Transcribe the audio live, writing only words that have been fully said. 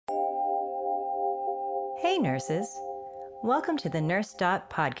Hey nurses, welcome to the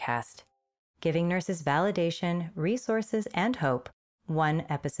NurseDot podcast, giving nurses validation, resources, and hope, one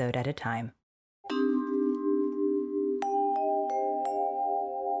episode at a time.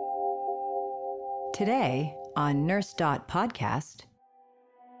 Today on NurseDot podcast.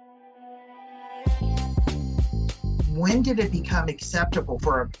 When did it become acceptable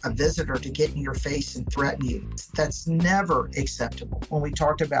for a visitor to get in your face and threaten you? That's never acceptable. When we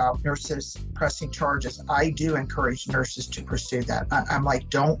talked about nurses pressing charges, I do encourage nurses to pursue that. I'm like,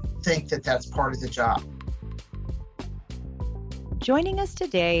 don't think that that's part of the job. Joining us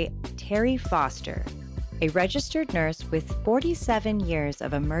today, Terry Foster, a registered nurse with 47 years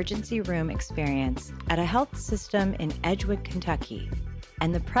of emergency room experience at a health system in Edgewood, Kentucky,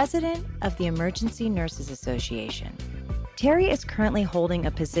 and the president of the Emergency Nurses Association. Terry is currently holding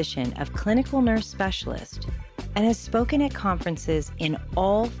a position of clinical nurse specialist and has spoken at conferences in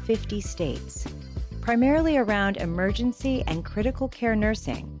all 50 states, primarily around emergency and critical care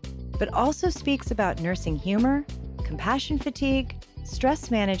nursing, but also speaks about nursing humor, compassion fatigue, stress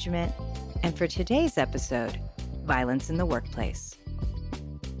management, and for today's episode, violence in the workplace.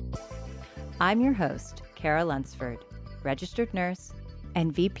 I'm your host, Kara Lunsford, registered nurse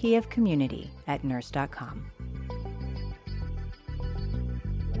and VP of Community at Nurse.com.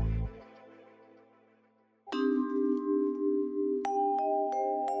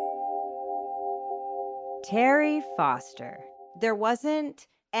 Terry Foster. There wasn't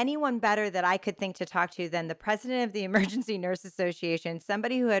anyone better that I could think to talk to than the president of the Emergency Nurse Association,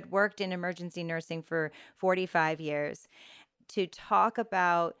 somebody who had worked in emergency nursing for 45 years, to talk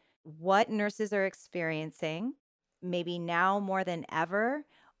about what nurses are experiencing, maybe now more than ever,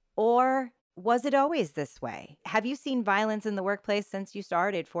 or was it always this way? Have you seen violence in the workplace since you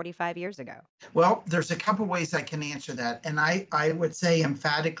started 45 years ago? Well, there's a couple ways I can answer that. And I would say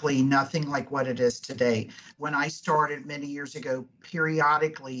emphatically nothing like what it is today. When I started many years ago,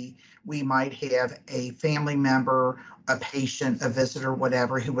 periodically, we might have a family member, a patient, a visitor,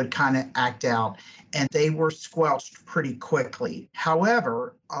 whatever, who would kind of act out, and they were squelched pretty quickly.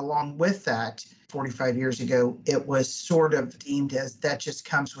 However, along with that, 45 years ago, it was sort of deemed as that just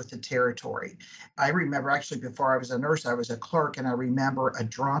comes with the territory. I remember actually before I was a nurse, I was a clerk, and I remember a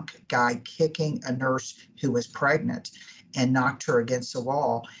drunk guy kicking a nurse who was pregnant and knocked her against the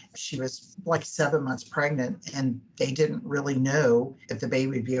wall. She was like 7 months pregnant, and they didn't really know if the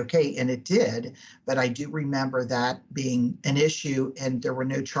baby would be okay, and it did. But I do remember that being an issue, and there were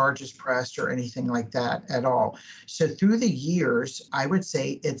no charges pressed or anything like that at all. So through the years, I would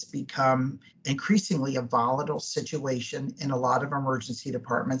say it's become increasingly a volatile situation in a lot of emergency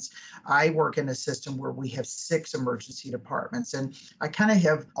departments. I work in a system where we have 6 emergency departments, and I kind of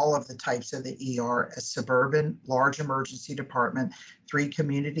have all of the types of the ER: a suburban large emergency department, 3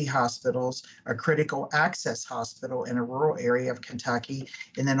 community hospitals, a critical access hospital in a rural area of Kentucky,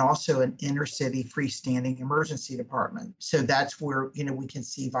 and then also an inner city freestanding emergency department. So that's where, we can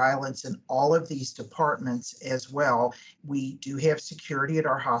see violence in all of these departments as well. We do have security at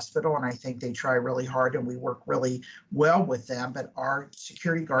our hospital, and I think they try really hard and we work really well with them, but our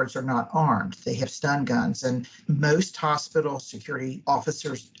security guards are not armed. They have stun guns, and most hospital security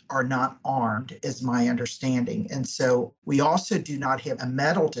officers are not armed, is my understanding. And so we also do not have a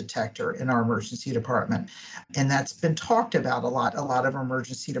metal detector in our emergency department. And that's been talked about a lot. A lot of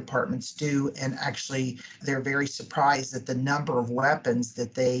emergency departments do. And actually, they're very surprised at the number of weapons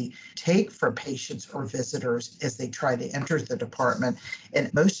that they take from patients or visitors as they try to enter the department.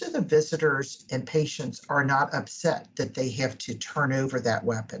 And most of the visitors and patients are not upset that they have to turn over that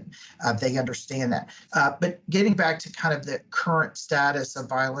weapon. They understand that. But getting back to kind of the current status of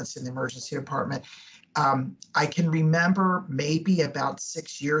violence in the emergency department, I can remember maybe about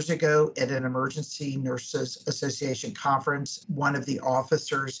 6 years ago at an Emergency Nurses Association conference, one of the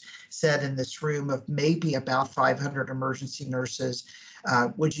officers said in this room of maybe about 500 emergency nurses,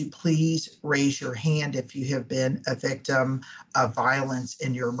 would you please raise your hand if you have been a victim of violence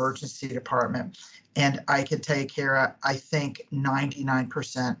in your emergency department? And I can tell you, Kara, I think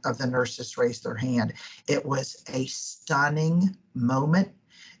 99% of the nurses raised their hand. It was a stunning moment.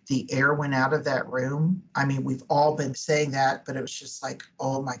 The air went out of that room. I mean, we've all been saying that, but it was just like,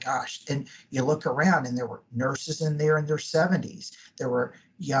 oh my gosh. And you look around and there were nurses in there in their 70s. There were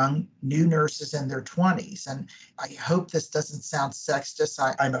young new nurses in their 20s. And I hope this doesn't sound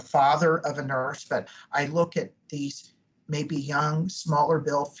sexist. I'm a father of a nurse, but I look at these maybe young, smaller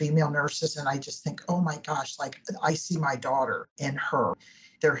built female nurses, and I just think, oh my gosh, like I see my daughter in her.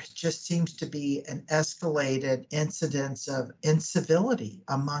 There just seems to be an escalated incidence of incivility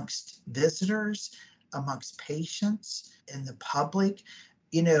amongst visitors, amongst patients, in the public.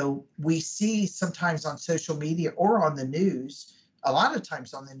 we see sometimes on social media or on the news, a lot of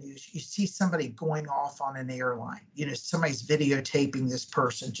times on the news, you see somebody going off on an airline. Somebody's videotaping this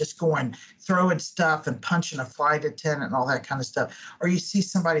person just going, throwing stuff and punching a flight attendant and all that kind of stuff. Or you see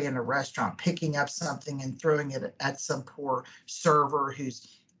somebody in a restaurant picking up something and throwing it at some poor server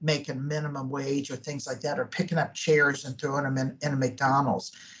who's making minimum wage or things like that, or picking up chairs and throwing them in a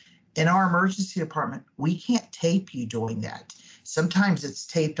McDonald's. In our emergency department, we can't tape you doing that. Sometimes it's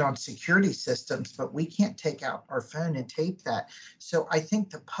taped on security systems, but we can't take out our phone and tape that. So I think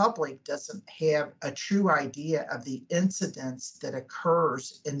the public doesn't have a true idea of the incidents that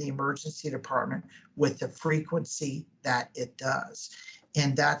occurs in the emergency department with the frequency that it does.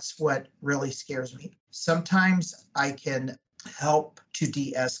 And that's what really scares me. Sometimes I can help to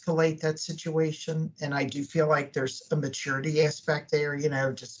de-escalate that situation. And I do feel like there's a maturity aspect there,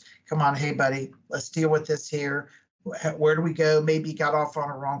 just come on, hey buddy, let's deal with this here. Where do we go? Maybe you got off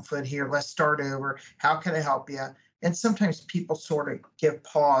on a wrong foot here. Let's start over. How can I help you? And sometimes people sort of give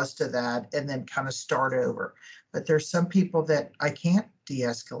pause to that and then kind of start over. But there's some people that I can't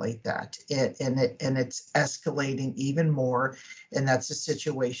de-escalate that, and it's escalating even more. And that's a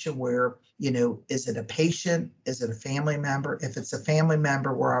situation where, is it a patient? Is it a family member? If it's a family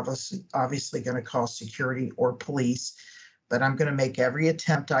member, we're obviously going to call security or police. But I'm going to make every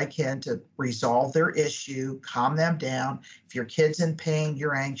attempt I can to resolve their issue, calm them down. If your kid's in pain,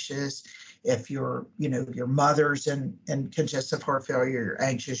 you're anxious. If your mother's in congestive heart failure, you're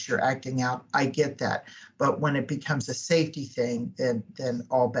anxious, you're acting out. I get that. But when it becomes a safety thing, then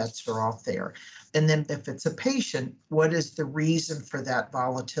all bets are off there. And then if it's a patient, what is the reason for that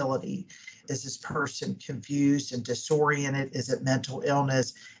volatility? Is this person confused and disoriented? Is it mental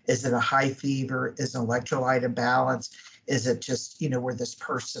illness? Is it a high fever? Is it an electrolyte imbalance? Is it just, where this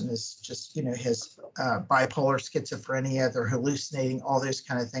person is just, has bipolar schizophrenia, they're hallucinating, all those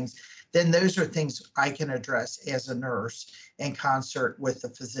kind of things? Then those are things I can address as a nurse in concert with the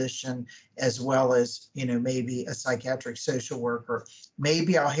physician, as well as, maybe a psychiatric social worker.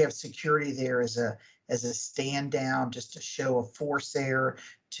 Maybe I'll have security there as a stand down, just to show a force there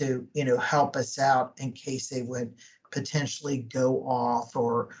to, help us out in case they would potentially go off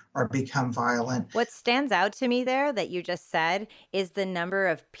or become violent. What stands out to me there that you just said is the number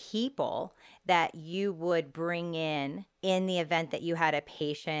of people that you would bring in the event that you had a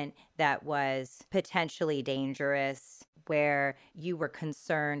patient that was potentially dangerous, where you were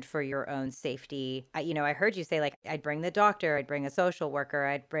concerned for your own safety. I heard you say, like, I'd bring the doctor, I'd bring a social worker,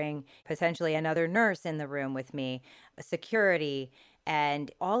 I'd bring potentially another nurse in the room with me, a security,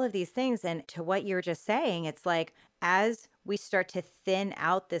 and all of these things. And to what you're just saying, it's like, as we start to thin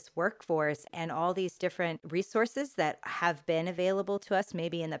out this workforce and all these different resources that have been available to us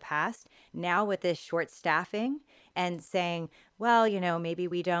maybe in the past, now with this short staffing and saying, well, maybe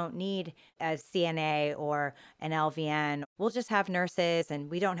we don't need a CNA or an LVN. We'll just have nurses, and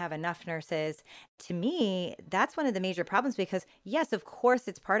we don't have enough nurses. To me, that's one of the major problems, because yes, of course,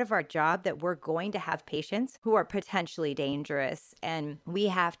 it's part of our job that we're going to have patients who are potentially dangerous, and we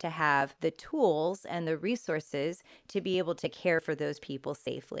have to have the tools and the resources to be able to care for those people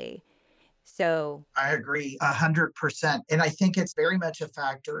safely. So I agree 100%. And I think it's very much a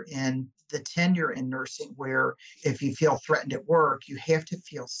factor in the tenure in nursing, where if you feel threatened at work, you have to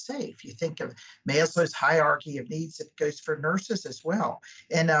feel safe. You think of Maslow's hierarchy of needs, it goes for nurses as well.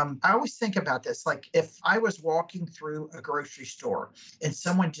 And I always think about this, like if I was walking through a grocery store and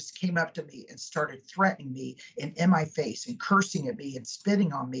someone just came up to me and started threatening me and in my face and cursing at me and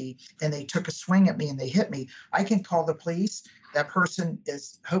spitting on me, and they took a swing at me and they hit me, I can call the police. That person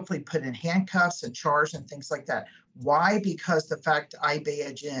is hopefully put in handcuffs and charged and things like that. Why? Because the fact I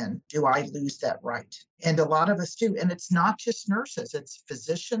badge in, do I lose that right? And a lot of us do. And it's not just nurses, it's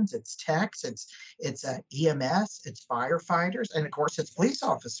physicians, it's techs, it's EMS, it's firefighters, and of course it's police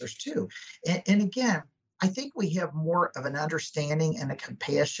officers too. And again, I think we have more of an understanding and a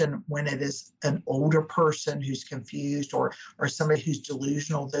compassion when it is an older person who's confused or somebody who's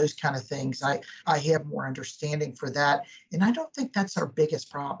delusional, those kind of things. I have more understanding for that. And I don't think that's our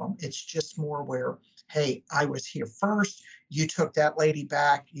biggest problem. It's just more where, hey, I was here first. You took that lady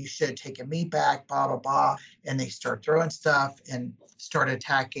back. You should have taken me back, blah, blah, blah. And they start throwing stuff and start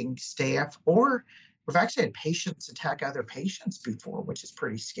attacking staff. Or we've actually had patients attack other patients before, which is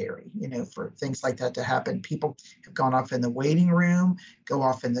pretty scary, for things like that to happen. People have gone off in the waiting room, go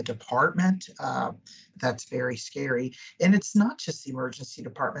off in the department. that's very scary. And it's not just the emergency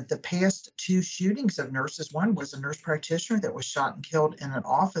department. The past two shootings of nurses, one was a nurse practitioner that was shot and killed in an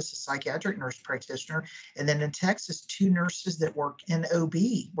office, a psychiatric nurse practitioner. And then in Texas, two nurses that work in OB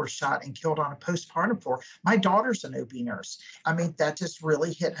were shot and killed on a postpartum floor. My daughter's an OB nurse. I mean, that just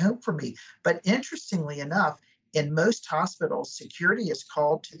really hit home for me. But interestingly enough, in most hospitals, security is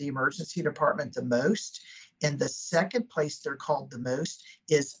called to the emergency department the most. And the second place they're called the most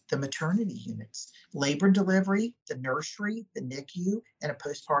is the maternity units, labor and delivery, the nursery, the NICU, and a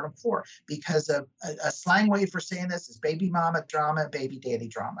postpartum floor. Because a slang way for saying this is baby mama drama, baby daddy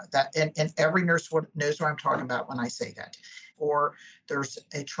drama. That and every nurse knows what I'm talking about when I say that. Or there's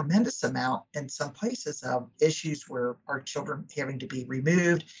a tremendous amount in some places of issues where our children having to be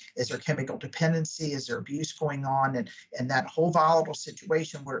removed. Is there chemical dependency? Is there abuse going on? And that whole volatile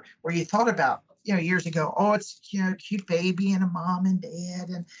situation where you thought about, years ago, oh, it's, cute baby and a mom and dad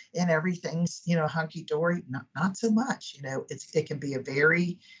and everything's, hunky-dory. Not so much, it can be a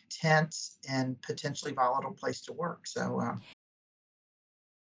very tense and potentially volatile place to work. So,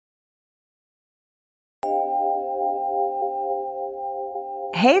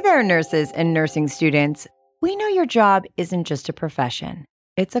 Hey there, nurses and nursing students. We know your job isn't just a profession,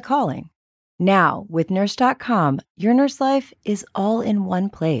 it's a calling. Now, with NurseDot.com, your nurse life is all in one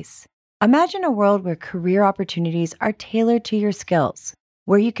place. Imagine a world where career opportunities are tailored to your skills,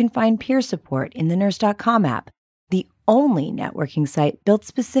 where you can find peer support in the NurseDot.com app, the only networking site built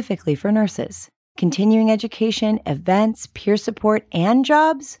specifically for nurses. Continuing education, events, peer support, and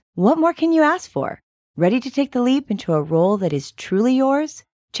jobs? What more can you ask for? Ready to take the leap into a role that is truly yours?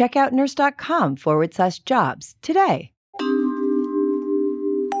 Check out nurse.com/jobs today.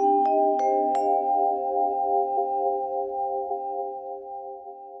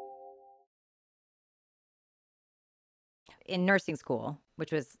 In nursing school,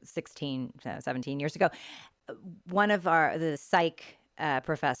 which was 17 years ago, one of the psych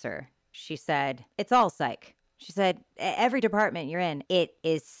professor, she said, it's all psych. She said, every department you're in, it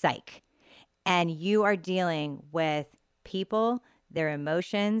is psych. And you are dealing with people, their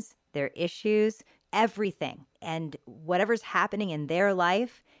emotions, their issues, everything. And whatever's happening in their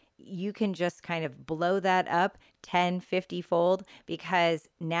life, you can just kind of blow that up 10, 50 fold because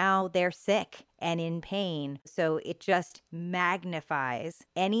now they're sick and in pain. So it just magnifies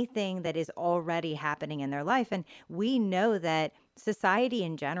anything that is already happening in their life. And we know that society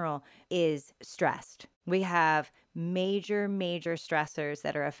in general is stressed. We have major stressors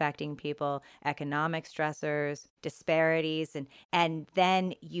that are affecting people, economic stressors, disparities, and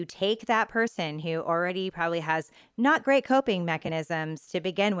then you take that person who already probably has not great coping mechanisms to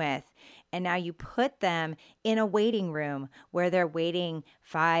begin with, and now you put them in a waiting room where they're waiting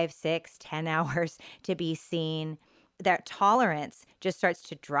 5, 6, 10 hours to be seen. Their tolerance just starts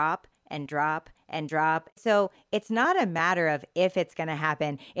to drop and drop and drop. So it's not a matter of if it's going to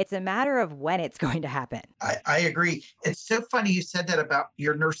happen. It's a matter of when it's going to happen. I agree. It's so funny you said that about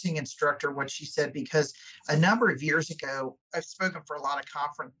your nursing instructor, what she said, because a number of years ago, I've spoken for a lot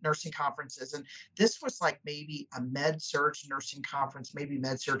of nursing conferences, and this was like maybe a med-surg nursing conference, maybe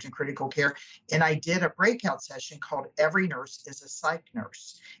med-surg and critical care. And I did a breakout session called Every Nurse is a Psych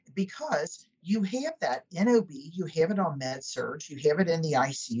Nurse, because you have that in OB, you have it on med-surg, you have it in the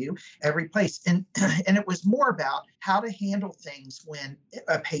ICU, every place. And it was more about how to handle things when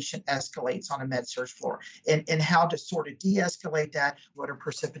a patient escalates on a med-surg floor and how to sort of de-escalate that. What are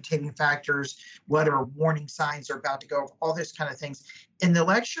precipitating factors? What are warning signs are about to go? All those kind of things. And the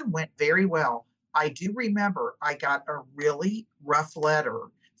lecture went very well. I do remember I got a really rough letter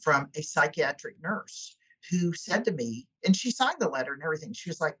from a psychiatric nurse who said to me, and she signed the letter and everything.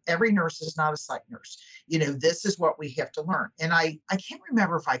 She was like, every nurse is not a psych nurse. This is what we have to learn. And I can't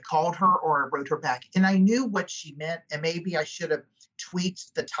remember if I called her or I wrote her back. And I knew what she meant. And maybe I should have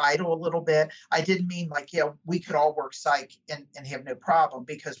tweaked the title a little bit. I didn't mean like, we could all work psych and have no problem,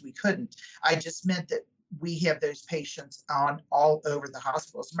 because we couldn't. I just meant that we have those patients on all over the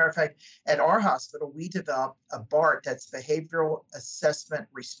hospital. As a matter of fact, at our hospital, we developed a BART, that's Behavioral Assessment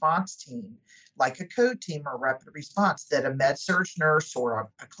Response Team, like a code team or rapid response, that a med-surg nurse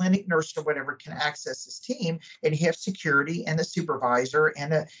or a clinic nurse or whatever can access this team, and you have security and a supervisor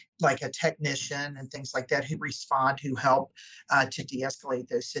and a technician and things like that who respond, who help to de-escalate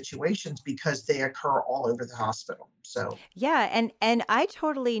those situations, because they occur all over the hospital. So yeah, and I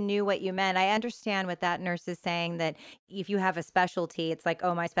totally knew what you meant. I understand what that nurse is saying, that if you have a specialty, it's like,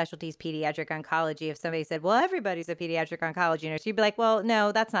 oh, my specialty is pediatric oncology. If somebody said, well, everybody's a pediatric oncology nurse, you'd be like, well,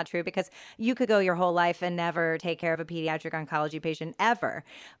 no, that's not true, because you could go your whole life and never take care of a pediatric oncology patient ever.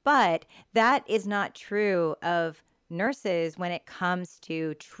 But that is not true of nurses when it comes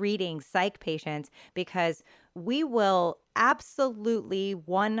to treating psych patients, because we will absolutely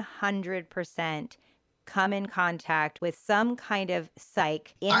 100% come in contact with some kind of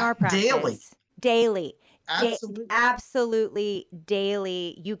psych in our Daily. practice daily. Absolutely. Absolutely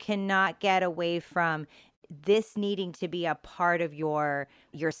daily. You cannot get away from this needing to be a part of your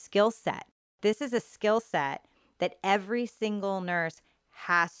skill set. This is a skill set that every single nurse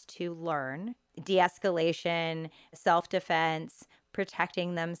has to learn. De-escalation, self-defense,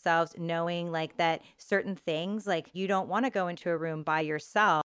 protecting themselves, knowing like that certain things, like you don't want to go into a room by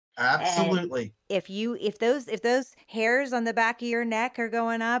yourself. Absolutely. And if those hairs on the back of your neck are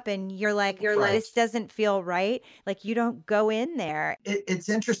going up and you're like, this doesn't feel right, like you don't go in there. It's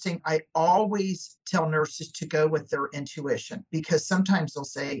interesting. I always tell nurses to go with their intuition, because sometimes they'll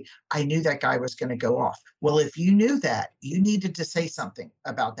say, I knew that guy was going to go off. Well, if you knew that, you needed to say something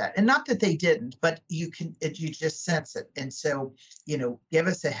about that. And not that they didn't, but you just sense it. And so, give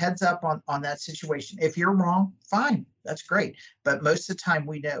us a heads up on that situation. If you're wrong, fine. That's great. But most of the time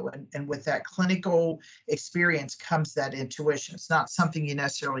we know, and with that clinical experience comes that intuition. It's not something you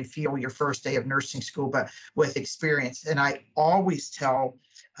necessarily feel your first day of nursing school, but with experience. And I always tell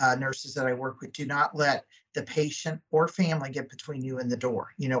nurses that I work with, do not let the patient or family get between you and the door.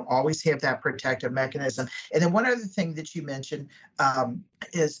 Always have that protective mechanism. And then one other thing that you mentioned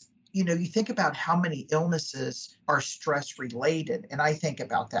is, you think about how many illnesses are stress related. And I think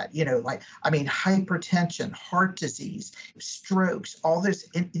about that, hypertension, heart disease, strokes, all this,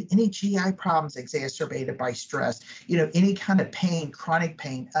 any GI problems exacerbated by stress, any kind of pain, chronic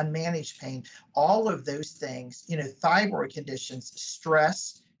pain, unmanaged pain, all of those things, thyroid conditions,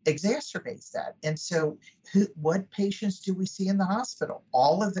 stress exacerbates that. And so what patients do we see in the hospital?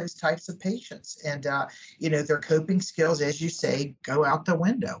 All of those types of patients. And, their coping skills, as you say, go out the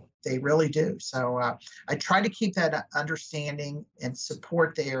window. They really do. So I try to keep that understanding and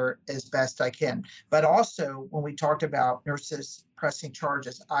support there as best I can. But also, when we talked about nurses pressing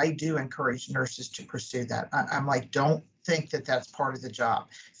charges, I do encourage nurses to pursue that. I'm like, don't think that that's part of the job.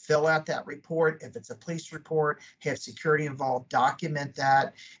 Fill out that report. If it's a police report, have security involved, document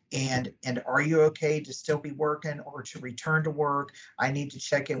that. And are you okay to still be working or to return to work? I need to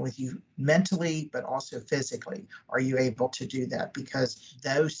check in with you mentally, but also physically. Are you able to do that? Because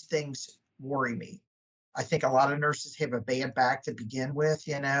those things worry me. I think a lot of nurses have a bad back to begin with,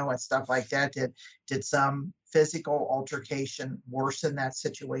 and stuff like that. Did some physical altercation worsen that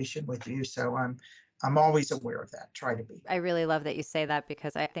situation with you? So I'm always aware of that. Try to be. I really love that you say that,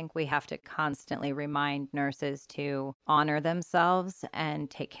 because I think we have to constantly remind nurses to honor themselves and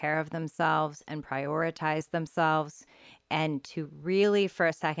take care of themselves and prioritize themselves, and to really for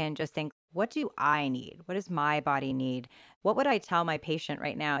a second just think, what do I need? What does my body need? What would I tell my patient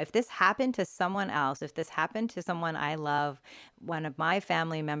right now? If this happened to someone else, if this happened to someone I love, one of my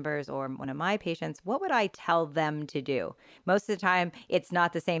family members or one of my patients, what would I tell them to do? Most of the time, it's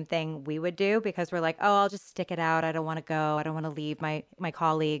not the same thing we would do, because we're like, oh, I'll just stick it out. I don't want to go. I don't want to leave my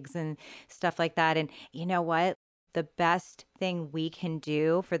colleagues and stuff like that. And you know what? The best thing we can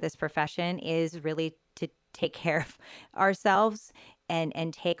do for this profession is really to take care of ourselves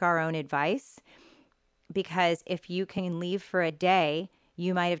and take our own advice. Because if you can leave for a day,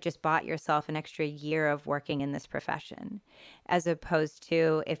 you might have just bought yourself an extra year of working in this profession, as opposed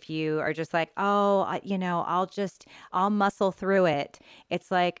to if you are just like, oh, I'll muscle through it. It's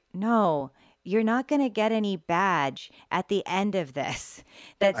like, no, you're not going to get any badge at the end of this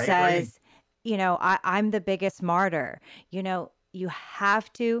that says, I'm the biggest martyr. You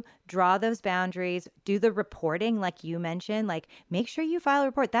have to draw those boundaries, do the reporting like you mentioned, like make sure you file a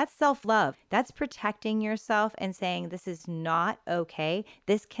report. That's self-love. That's protecting yourself and saying, this is not okay.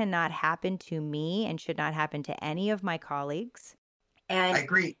 This cannot happen to me and should not happen to any of my colleagues. And I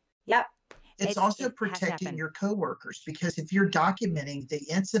agree. Yep. It's also protecting your coworkers, because if you're documenting the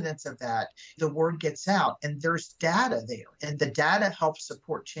incidents of that, the word gets out and there's data there, and the data helps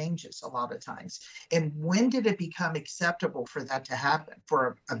support changes a lot of times. And when did it become acceptable for that to happen,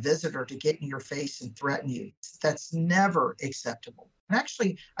 for a visitor to get in your face and threaten you? That's never acceptable. And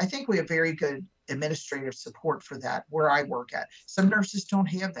actually, I think we have very good administrative support for that where I work at. Some nurses don't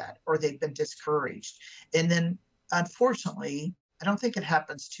have that, or they've been discouraged. And then, unfortunately, I don't think it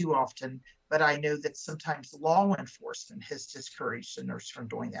happens too often, but I know that sometimes law enforcement has discouraged a nurse from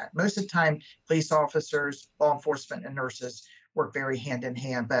doing that. Most of the time, police officers, law enforcement, and nurses work very hand in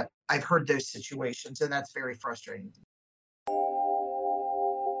hand, but I've heard those situations, and that's very frustrating.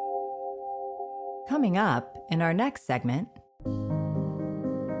 Coming up in our next segment,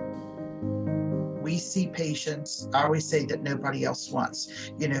 we we see patients, I always say that nobody else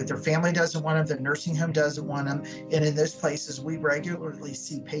wants. Their family doesn't want them, their nursing home doesn't want them. And in those places, we regularly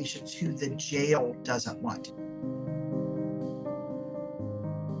see patients who the jail doesn't want.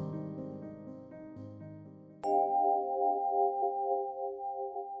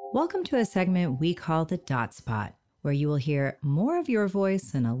 Welcome to a segment we call the Dot Spot, where you will hear more of your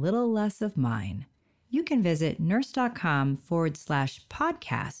voice and a little less of mine. You can visit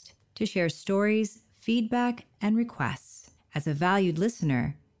nurse.com/podcast to share stories, feedback, and requests. As a valued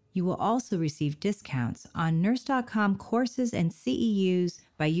listener, you will also receive discounts on nurse.com courses and CEUs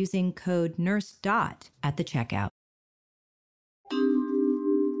by using code NurseDot at the checkout.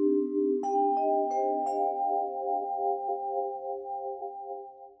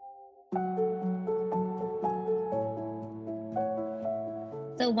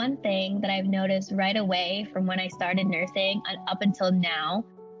 So one thing that I've noticed right away from when I started nursing and up until now,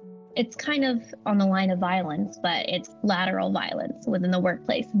 it's kind of on the line of violence, but it's lateral violence within the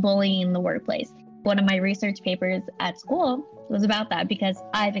workplace, bullying in the workplace. One of my research papers at school was about that because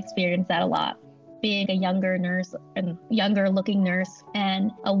I've experienced that a lot. Being a younger nurse and younger looking nurse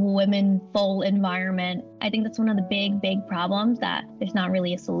and a women-full environment, I think that's one of the big problems that there's not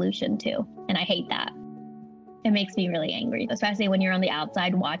really a solution to. And I hate that. It makes me really angry, especially when you're on the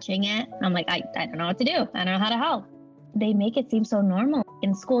outside watching it. I'm like, I don't know what to do. I don't know how to help. They make it seem so normal.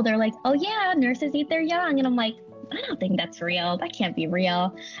 In school, they're like, oh yeah, nurses eat their young. And I'm like, I don't think that's real. That can't be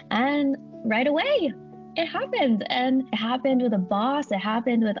real. And right away, it happened. And it happened with a boss. It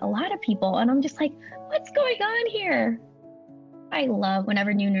happened with a lot of people. And I'm just like, what's going on here? I love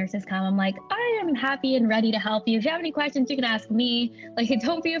whenever new nurses come, I'm like, I am happy and ready to help you. If you have any questions, you can ask me. Like,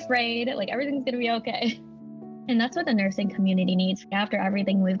 don't be afraid. Like, everything's going to be okay. And that's what the nursing community needs. After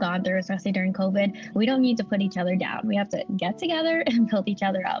everything we've gone through, especially during COVID, we don't need to put each other down. We have to get together and build each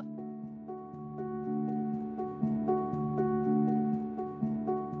other up.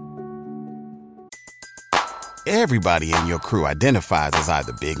 Everybody in your crew identifies as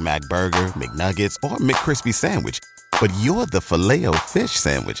either Big Mac Burger, McNuggets, or McCrispy Sandwich. But you're the Filet-O-Fish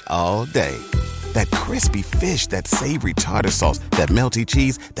Sandwich all day. That crispy fish, that savory tartar sauce, that melty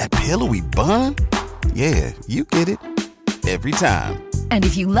cheese, that pillowy bun. Yeah, you get it. Every time. And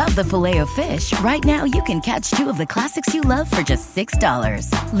if you love the Filet-O-Fish, right now you can catch two of the classics you love for just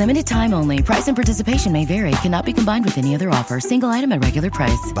 $6. Limited time only. Price and participation may vary. Cannot be combined with any other offer. Single item at regular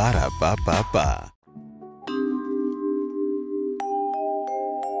price. Ba-da-ba-ba-ba.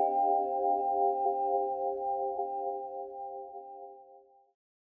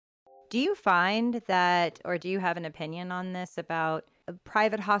 Do you find that, or do you have an opinion on this about a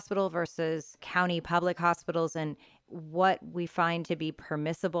private hospital versus county public hospitals and what we find to be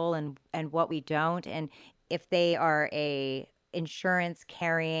permissible and what we don't? And if they are a insurance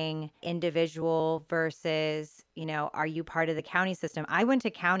carrying individual versus, are you part of the county system? I went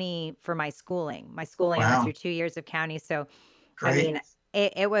to county for my schooling. I went through 2 years of county. So, Great. I mean,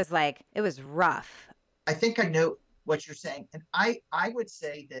 it was rough. I think I know what you're saying. And I would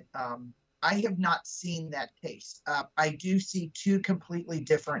say that I have not seen that case. I do see two completely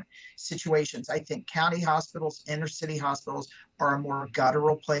different situations. I think county hospitals, inner city hospitals are a more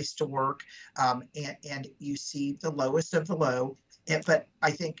guttural place to work. And you see the lowest of the low. But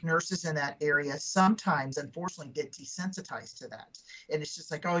I think nurses in that area sometimes, unfortunately, get desensitized to that. And it's just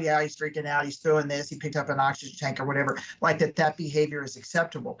like, oh, yeah, he's freaking out. He's throwing this. He picked up an oxygen tank or whatever, like that behavior is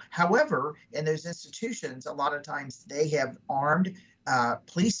acceptable. However, in those institutions, a lot of times they have armed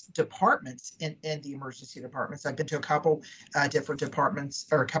police departments in the emergency departments. I've been to a couple different departments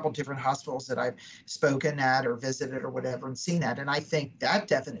or a couple different hospitals that I've spoken at or visited or whatever and seen that. And I think that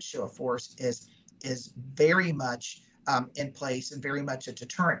definite show of force is very much in place and very much a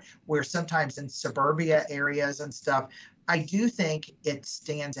deterrent, where sometimes in suburbia areas and stuff, I do think it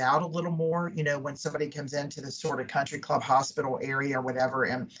stands out a little more, when somebody comes into this sort of country club hospital area or whatever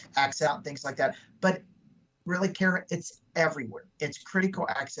and acts out and things like that. But really, Kara, it's everywhere. It's critical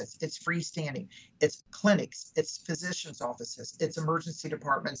access. It's freestanding. It's clinics. It's physicians' offices. It's emergency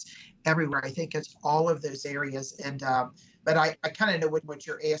departments everywhere. I think it's all of those areas. And but I kind of know what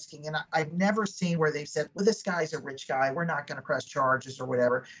you're asking. And I've never seen where they've said, well, this guy's a rich guy. We're not going to press charges or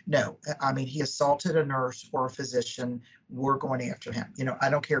whatever. No, I mean, he assaulted a nurse or a physician. We're going after him. I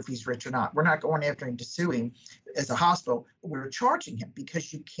don't care if he's rich or not. We're not going after him to sue him as a hospital. We're charging him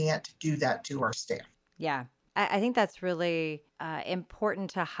because you can't do that to our staff. Yeah. I think that's really important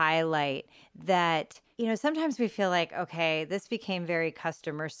to highlight that, sometimes we feel like, okay, this became very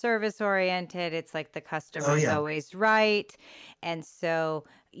customer service oriented. It's like the Oh, customer's yeah. always right. And so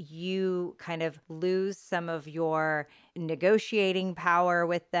you kind of lose some of your negotiating power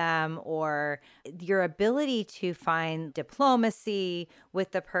with them or your ability to find diplomacy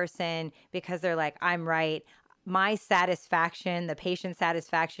with the person because they're like, I'm right. My satisfaction, the patient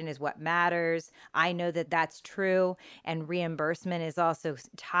satisfaction is what matters. I know that that's true. And reimbursement is also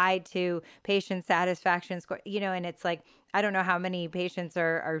tied to patient satisfaction score, and it's like, I don't know how many patients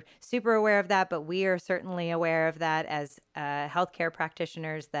are super aware of that, but we are certainly aware of that as healthcare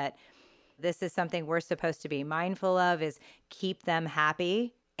practitioners, that this is something we're supposed to be mindful of, is keep them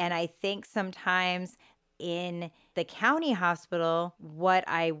happy. And I think sometimes in the county hospital, what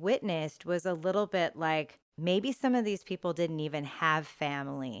I witnessed was a little bit like, maybe some of these people didn't even have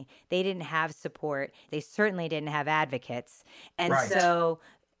family. They didn't have support. They certainly didn't have advocates. And Right. so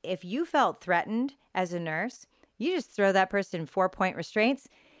if you felt threatened as a nurse, you just throw that person 4-point restraints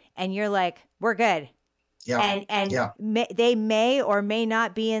and you're like, we're good. Yeah. And Yeah. they may or may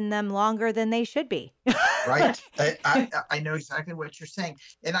not be in them longer than they should be. Right. I know exactly what you're saying.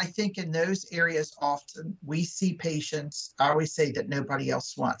 And I think in those areas, often we see patients, I always say that nobody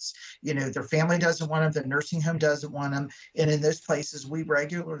else wants. Their family doesn't want them, the nursing home doesn't want them. And in those places, we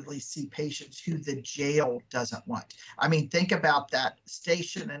regularly see patients who the jail doesn't want. I mean, think about that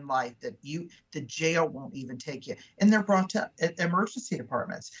station in life that the jail won't even take you. And they're brought to emergency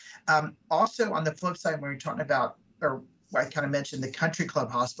departments. Also, on the flip side, when we're talking about, or I kind of mentioned the country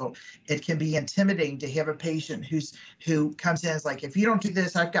club hospital, it can be intimidating to have a patient who comes in, is like, if you don't do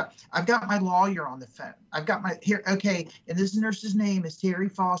this, I've got my lawyer on the phone. I've got my here, okay, and this nurse's name is Terry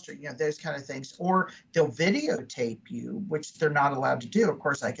Foster, those kind of things. Or they'll videotape you, which they're not allowed to do. Of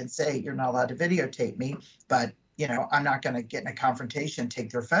course, I can say you're not allowed to videotape me, but I'm not going to get in a confrontation, take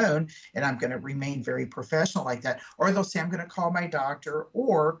their phone, and I'm going to remain very professional like that. Or they'll say, I'm going to call my doctor,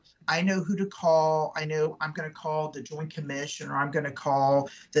 or I know who to call. I know I'm going to call the Joint Commission, or I'm going to call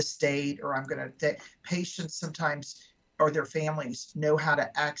the state, or patients sometimes, or their families, know how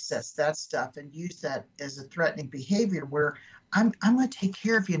to access that stuff and use that as a threatening behavior where I'm going to take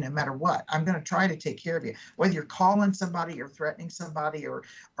care of you no matter what. I'm going to try to take care of you, whether you're calling somebody or threatening somebody or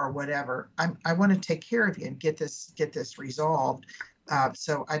whatever. I want to take care of you and get this resolved.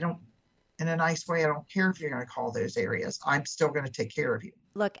 So I don't, in a nice way, I don't care if you're going to call those areas. I'm still going to take care of you.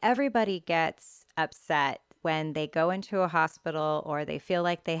 Look, everybody gets upset when they go into a hospital or they feel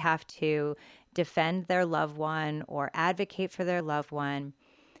like they have to defend their loved one or advocate for their loved one.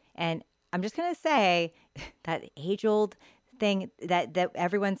 And I'm just going to say that age-old thing that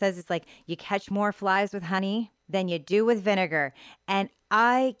everyone says is like, you catch more flies with honey than you do with vinegar. And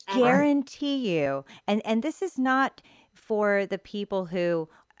I guarantee you, and this is not for the people who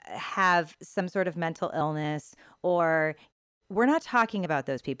have some sort of mental illness, or we're not talking about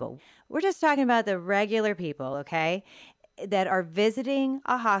those people. We're just talking about the regular people, okay, that are visiting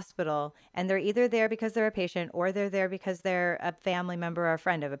a hospital, and they're either there because they're a patient or they're there because they're a family member or a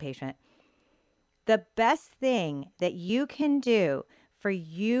friend of a patient. The best thing that you can do for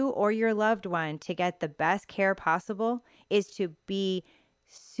you or your loved one to get the best care possible is to be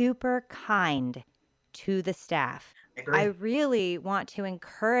super kind to the staff. I really want to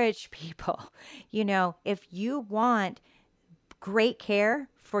encourage people, if you want great care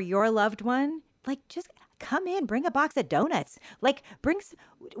for your loved one, like, just come in, bring a box of donuts, like, bring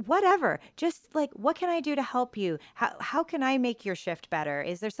whatever, just like, what can I do to help you? How can I make your shift better?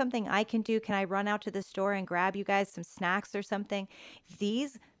 Is there something I can do? Can I run out to the store and grab you guys some snacks or something?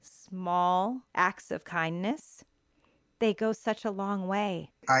 These small acts of kindness, they go such a long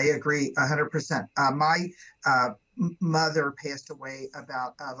way. I agree 100%. My mother passed away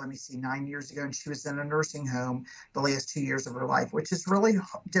about, 9 years ago, and she was in a nursing home the last 2 years of her life, which is really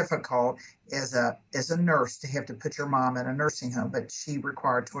difficult as a nurse to have to put your mom in a nursing home, but she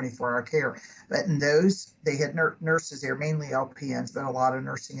required 24-hour care. But in those, they had nurses there, mainly LPNs, but a lot of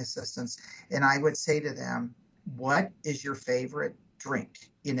nursing assistants. And I would say to them, what is your favorite drink?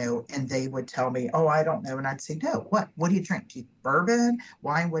 And they would tell me, oh, I don't know. And I'd say, no, what do you drink? Do you bourbon,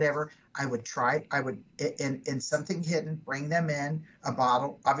 wine, whatever? I would in something hidden, bring them in a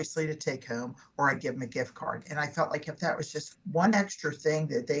bottle, obviously to take home, or I'd give them a gift card. And I felt like if that was just one extra thing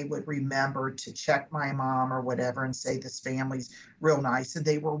that they would remember to check my mom or whatever and say, this family's real nice, and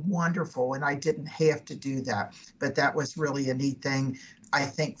they were wonderful. And I didn't have to do that, but that was really a neat thing, I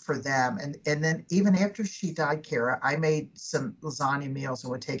think, for them. And then even after she died, Kara, I made some lasagna meals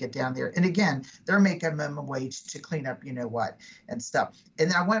and would take it down there. And again, they're making minimum wage to clean up, and stuff. And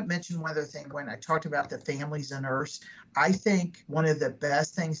then I want to mention one other thing. When I talked about the families a nurse, I think one of the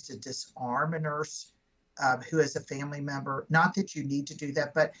best things to disarm a nurse who is a family member. Not that you need to do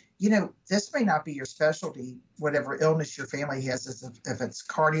that, but this may not be your specialty, whatever illness your family has, if it's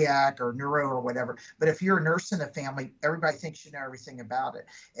cardiac or neuro or whatever. But if you're a nurse in a family, everybody thinks you know everything about it.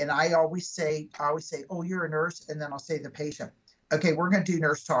 And I always say, oh, you're a nurse. And then I'll say to the patient, okay, we're going to do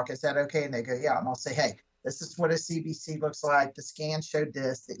nurse talk. Is that okay? And they go, yeah. And I'll say, hey, this is what a CBC looks like. The scan showed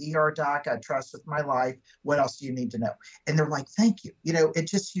this. The ER doc I trust with my life. What else do you need to know? And they're like, thank you. You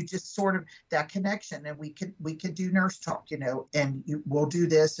just sort of that connection, and we could do nurse talk, and we'll do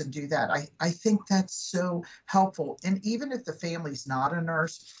this and do that. I think that's so helpful. And even if the family's not a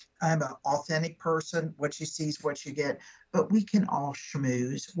nurse, I'm an authentic person. What you see is what you get. But we can all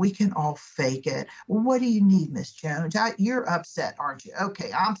schmooze. We can all fake it. What do you need, Miss Jones? You're upset, aren't you?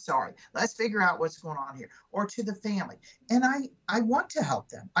 Okay, I'm sorry. Let's figure out what's going on here. Or to the family. And I want to help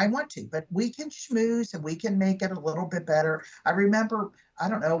them. I want to. But we can schmooze and we can make it a little bit better. I remember, I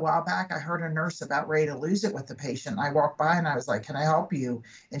don't know, a while back, I heard a nurse about ready to lose it with the patient. I walked by and I was like, can I help you?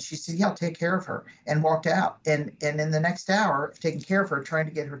 And she said, yeah, I'll take care of her, and walked out. And in the next hour of taking care of her, trying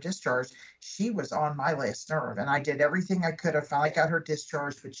to get her discharged, she was on my last nerve. And I did everything I could. I finally got her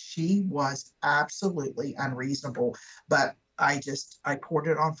discharged, but she was absolutely unreasonable. But I poured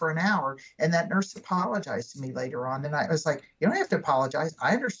it on for an hour, and that nurse apologized to me later on. And I was like, you don't have to apologize.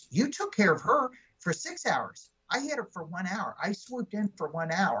 I understand. You took care of her for 6 hours. I had her for 1 hour. I swooped in for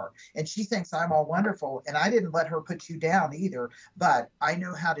 1 hour, and she thinks I'm all wonderful. And I didn't let her put you down either, but I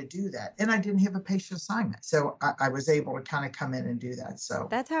know how to do that. And I didn't have a patient assignment. So I was able to kind of come in and do that. So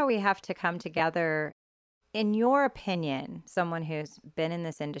that's how we have to come together. In your opinion, someone who's been in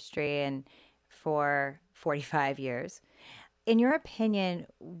this industry and for 45 years, in your opinion,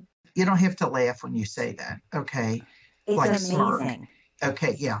 you don't have to laugh when you say that. Okay. It's like amazing.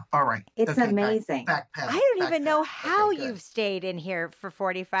 Okay, yeah, all right. It's okay, amazing. Backpedal. I don't even know how you've stayed in here for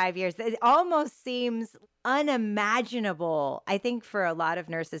 45 years. It almost seems unimaginable. I think for a lot of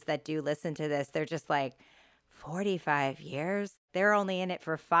nurses that do listen to this, they're just like, 45 years? They're only in it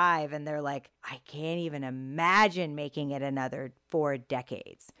for 5, and they're like, I can't even imagine making it another 4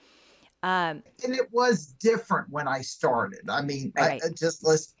 decades. And it was different when I started. I mean, right.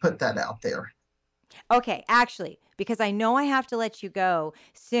 Let's put that out there. Okay, actually, because I know I have to let you go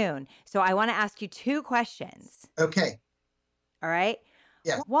soon. So I want to ask you 2 questions. Okay. All right?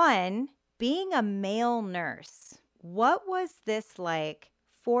 Yes. 1, being a male nurse, what was this like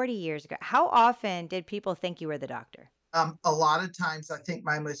 40 years ago? How often did people think you were the doctor? A lot of times, I think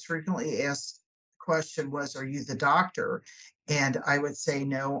my most frequently asked question was, are you the doctor? And I would say,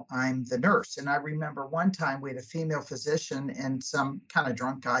 no, I'm the nurse. And I remember one time we had a female physician, and some kind of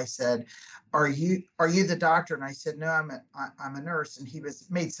drunk guy said, are you the doctor? And I said, no, I'm a nurse. And he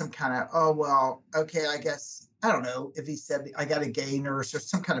made some kind of, oh, well, okay, I guess, I don't know if he said, I got a gay nurse or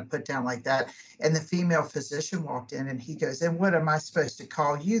some kind of put down like that. And the female physician walked in, and he goes, and what am I supposed to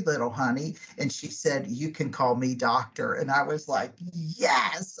call you, little honey? And she said, you can call me doctor. And I was like,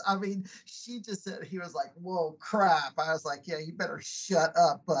 yes. I mean, she just said, he was like, whoa, crap. I was like, yeah, you better shut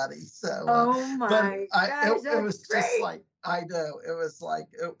up, buddy. So, oh my gosh, it was great. Just like, I know, it was like,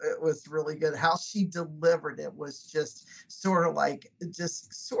 it was really good. How she delivered it was just sort of like,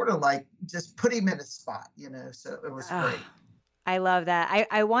 just put him in a spot, so it was great. I love that.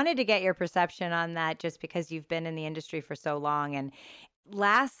 I wanted to get your perception on that just because you've been in the industry for so long. And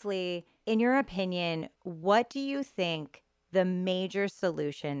lastly, in your opinion, what do you think the major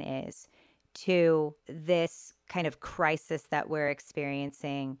solution is to this kind of crisis that we're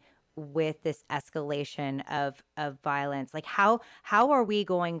experiencing with this escalation of violence? Like how are we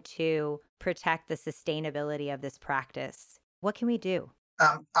going to protect the sustainability of this practice? What can we do?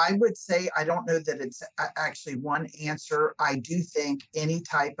 I would say, I don't know that it's actually one answer. I do think any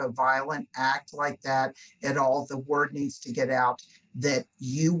type of violent act like that at all, the word needs to get out that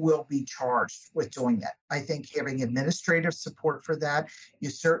you will be charged with doing that. I think having administrative support for that, they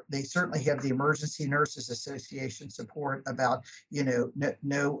certainly have the Emergency Nurses Association support about,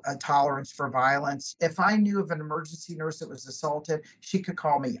 no tolerance for violence. If I knew of an emergency nurse that was assaulted, she could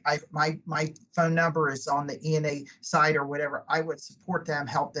call me. My phone number is on the ENA site or whatever. I would support them,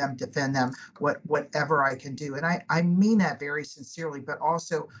 help them, defend them, whatever I can do. And I mean that very sincerely, but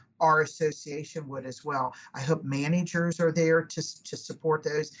also our association would as well. I hope managers are there to support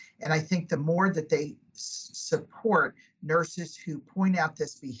those. And I think the more that they support nurses who point out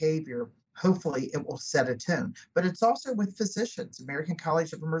this behavior, hopefully it will set a tone. But it's also with physicians, American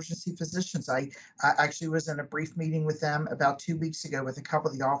College of Emergency Physicians. I actually was in a brief meeting with them about 2 weeks ago with a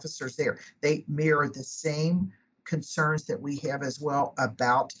couple of the officers there. They mirror the same concerns that we have as well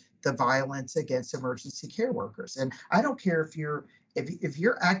about the violence against emergency care workers. And I don't care if you're if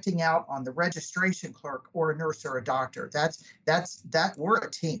you're acting out on the registration clerk or a nurse or a doctor, that we're a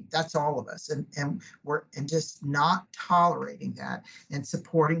team. That's all of us. And we're just not tolerating that and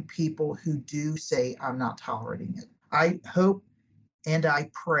supporting people who do say, I'm not tolerating it. I hope and I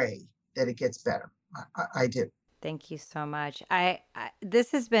pray that it gets better. I do. Thank you so much.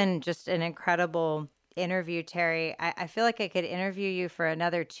 This has been just an incredible interview, Terry. I feel like I could interview you for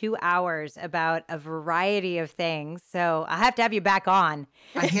another 2 hours about a variety of things. So I have to have you back on.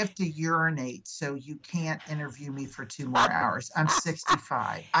 I have to urinate, so you can't interview me for 2 more hours. I'm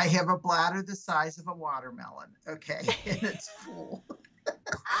 65. I have a bladder the size of a watermelon. Okay. And it's full.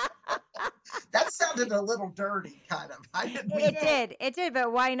 That sounded a little dirty, kind of. It did,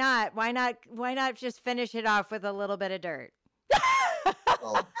 but why not? Why not just finish it off with a little bit of dirt?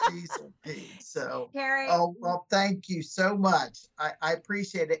 Oh, geez, oh, Pete. So, Terry. Oh, well, thank you so much. I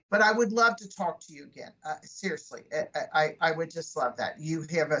appreciate it. But I would love to talk to you again. Seriously, I would just love that. You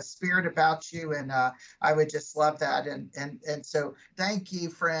have a spirit about you, and I would just love that. And so thank you,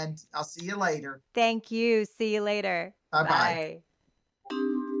 friend. I'll see you later. Thank you. See you later. Bye-bye. Bye.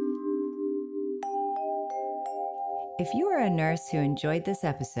 If you are a nurse who enjoyed this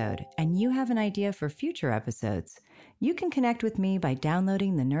episode and you have an idea for future episodes, you can connect with me by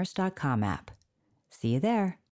downloading the NurseDot app. See you there.